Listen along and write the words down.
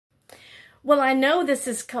Well, I know this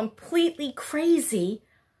is completely crazy.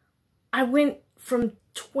 I went from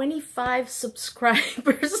 25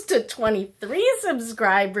 subscribers to 23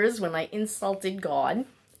 subscribers when I insulted God.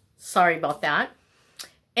 Sorry about that.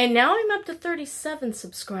 And now I'm up to 37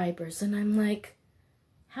 subscribers, and I'm like,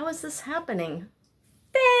 how is this happening?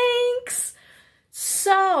 Thanks!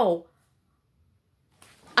 So,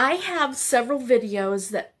 I have several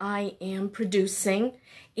videos that I am producing,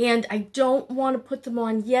 and I don't want to put them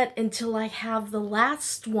on yet until I have the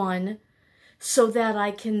last one, so that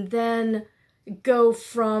I can then go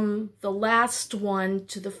from the last one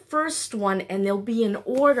to the first one, and they'll be in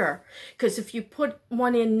order. Because if you put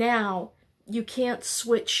one in now, you can't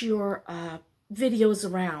switch your videos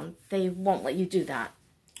around. They won't let you do that.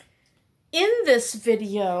 In this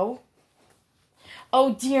video,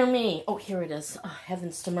 oh dear me, oh here it is, oh,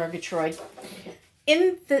 heavens to Murgatroyd.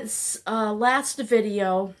 In this last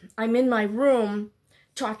video, I'm in my room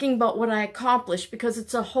talking about what I accomplished, because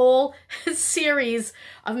it's a whole series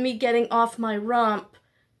of me getting off my rump,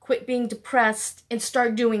 quit being depressed, and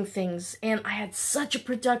start doing things. And I had such a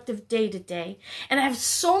productive day today. And I have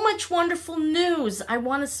so much wonderful news I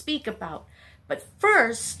want to speak about. But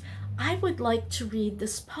first, I would like to read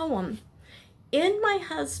this poem. In my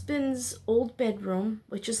husband's old bedroom,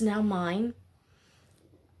 which is now mine,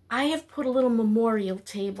 I have put a little memorial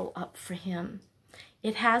table up for him.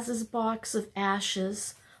 It has his box of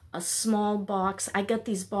ashes, a small box. I got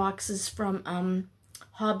these boxes from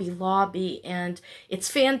Hobby Lobby, and it's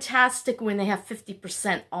fantastic when they have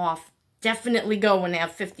 50% off. Definitely go when they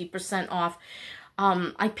have 50% off.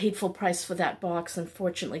 I paid full price for that box,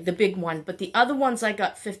 unfortunately, the big one. But the other ones I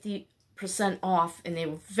got 50% off, and they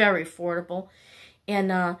were very affordable.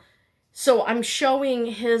 And so I'm showing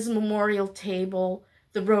his memorial table,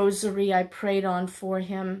 the rosary I prayed on for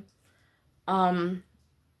him,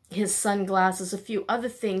 his sunglasses, a few other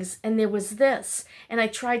things, and there was this. And I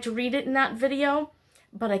tried to read it in that video,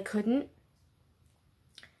 but I couldn't.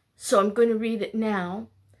 So I'm going to read it now.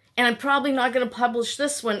 And I'm probably not going to publish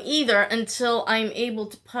this one either until I'm able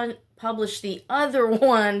to publish the other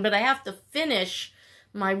one, but I have to finish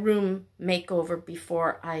my room makeover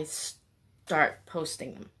before I start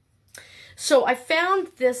posting them. So I found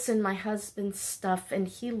this in my husband's stuff, and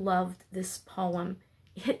he loved this poem.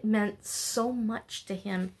 It meant so much to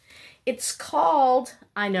him. It's called,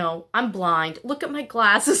 I know, I'm blind. Look at my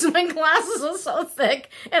glasses. My glasses are so thick,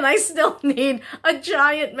 and I still need a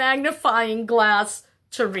giant magnifying glass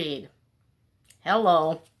to read.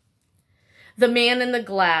 Hello. The Man in the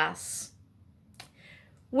Glass.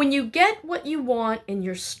 When you get what you want in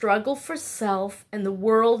your struggle for self and the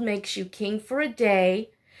world makes you king for a day,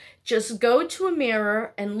 just go to a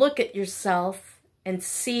mirror and look at yourself and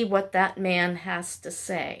see what that man has to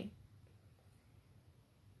say.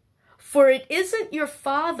 For it isn't your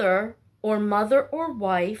father or mother or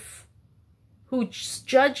wife whose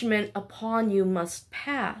judgment upon you must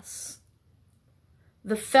pass.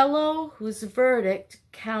 The fellow whose verdict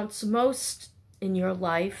counts most in your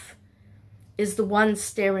life is the one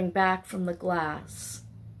staring back from the glass.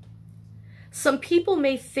 Some people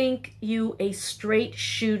may think you a straight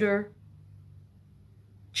shooter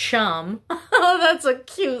chum. Oh, that's a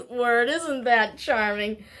cute word. Isn't that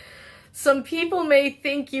charming? Some people may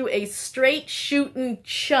think you a straight shooting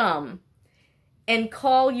chum and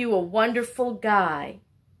call you a wonderful guy.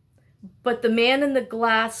 But the man in the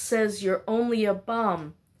glass says you're only a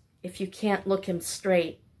bum if you can't look him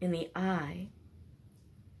straight in the eye.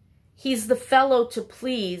 He's the fellow to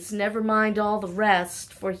please, never mind all the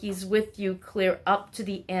rest, for he's with you clear up to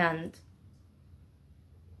the end.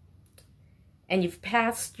 And you've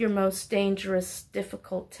passed your most dangerous,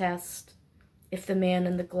 difficult test if the man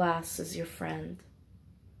in the glass is your friend.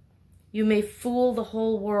 You may fool the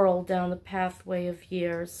whole world down the pathway of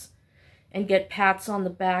years and get pats on the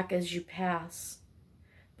back as you pass,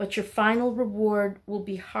 but your final reward will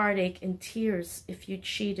be heartache and tears if you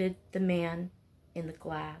cheated the man in the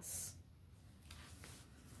glass.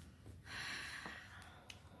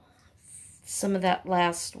 Some of that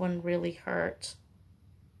last one really hurt.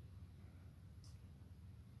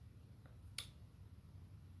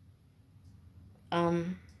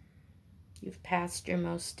 You've passed your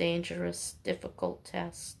most dangerous, difficult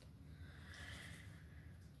test.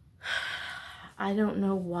 I don't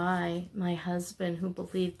know why my husband, who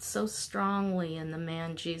believed so strongly in the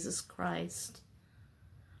man Jesus Christ,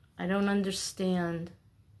 I don't understand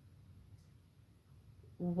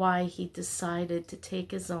why he decided to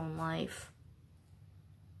take his own life.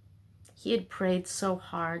 He had prayed so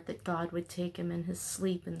hard that God would take him in his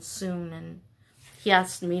sleep and soon, and he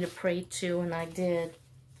asked me to pray too, and I did.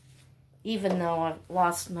 Even though I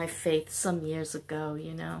lost my faith some years ago,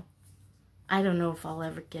 you know. I don't know if I'll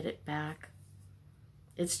ever get it back.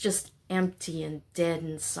 It's just empty and dead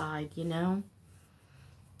inside, you know?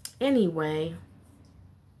 Anyway,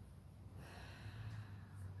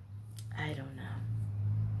 I don't know.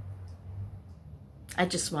 I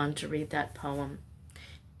just wanted to read that poem.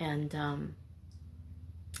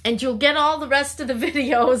 And you'll get all the rest of the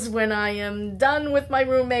videos when I am done with my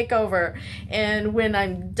room makeover. And when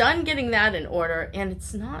I'm done getting that in order. And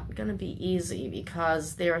it's not going to be easy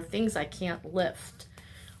because there are things I can't lift.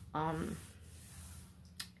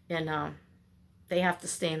 They have to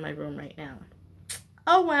stay in my room right now.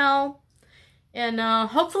 Oh well. And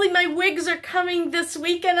hopefully my wigs are coming this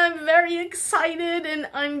week, and I'm very excited, and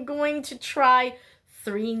I'm going to try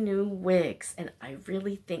 3 new wigs, and I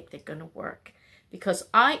really think they're going to work because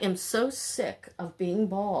I am so sick of being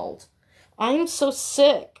bald. I am so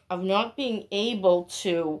sick of not being able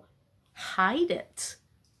to hide it.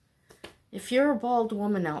 If you're a bald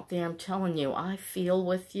woman out there, I'm telling you, I feel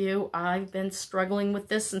with you. I've been struggling with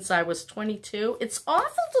this since I was 22. It's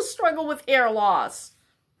awful to struggle with hair loss.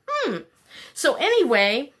 So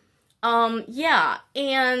anyway, yeah,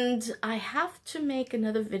 and I have to make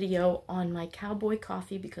another video on my cowboy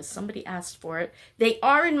coffee because somebody asked for it. They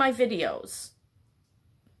are in my videos,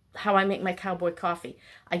 how I make my cowboy coffee.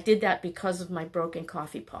 I did that because of my broken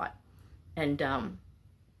coffee pot. And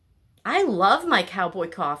I love my cowboy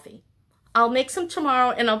coffee. I'll make some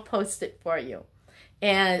tomorrow and I'll post it for you.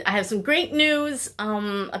 And I have some great news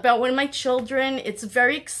about one of my children. It's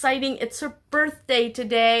very exciting. It's her birthday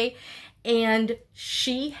today. And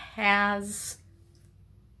she has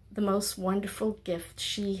the most wonderful gift.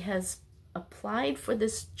 She has applied for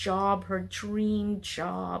this job, her dream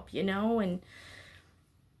job, you know, and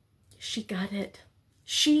she got it.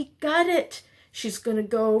 She got it. She's going to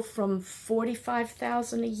go from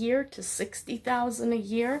 $45,000 a year to $60,000 a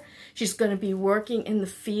year. She's going to be working in the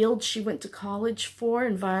field she went to college for,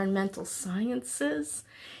 environmental sciences.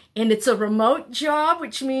 And it's a remote job,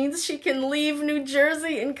 which means she can leave New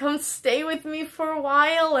Jersey and come stay with me for a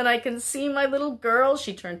while. And I can see my little girl.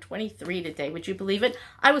 She turned 23 today. Would you believe it?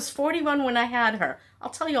 I was 41 when I had her. I'll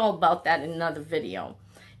tell you all about that in another video.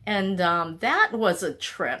 And that was a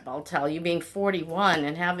trip, I'll tell you, being 41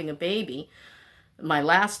 and having a baby. My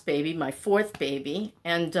last baby, my 4th baby.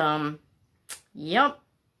 And, yep,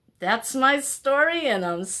 that's my story, and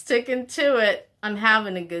I'm sticking to it. I'm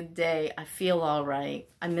having a good day. I feel all right.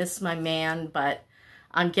 I miss my man, but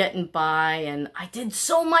I'm getting by, and I did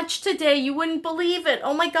so much today. You wouldn't believe it.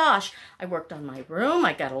 Oh, my gosh. I worked on my room.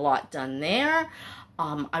 I got a lot done there.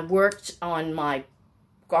 I worked on my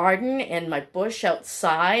garden and my bush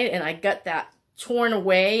outside, and I got that torn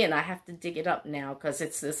away, and I have to dig it up now because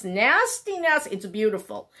it's this nasty, it's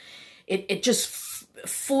beautiful. It just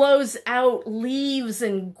flows out leaves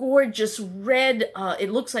and gorgeous red. It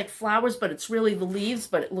looks like flowers, but it's really the leaves,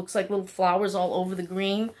 but it looks like little flowers all over the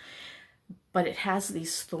green. But it has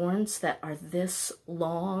these thorns that are this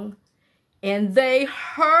long, and they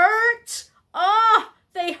hurt. Oh,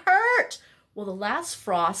 they hurt. Well, the last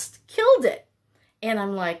frost killed it. And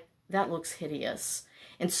I'm like, that looks hideous.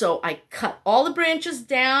 And so I cut all the branches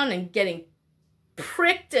down, and getting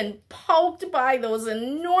pricked and poked by those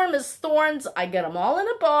enormous thorns, I got them all in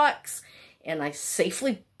a box, and I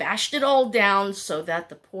safely bashed it all down so that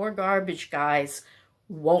the poor garbage guys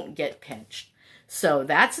won't get pinched. So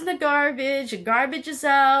that's in the garbage. The garbage is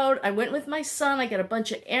out. I went with my son. I got a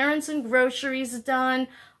bunch of errands and groceries done.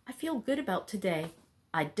 I feel good about today.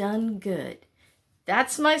 I done good.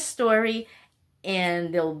 That's my story,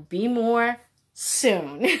 and there'll be more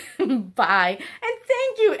soon. Bye. And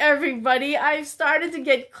thank you, everybody. I've started to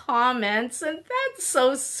get comments, and that's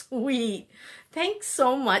so sweet. Thanks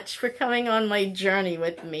so much for coming on my journey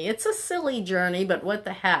with me. It's a silly journey, but what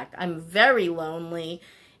the heck. I'm very lonely,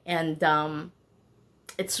 and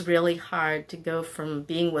it's really hard to go from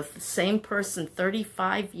being with the same person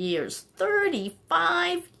 35 years.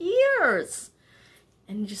 35 years!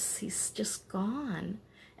 And he's just gone.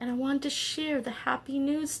 And I wanted to share the happy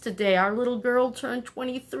news today. Our little girl turned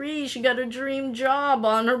 23. She got a dream job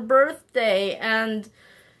on her birthday. And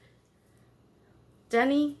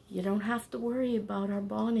Denny, you don't have to worry about our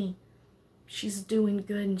Bonnie. She's doing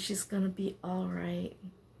good, and she's going to be all right.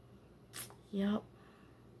 Yep.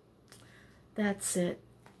 That's it.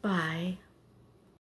 Bye.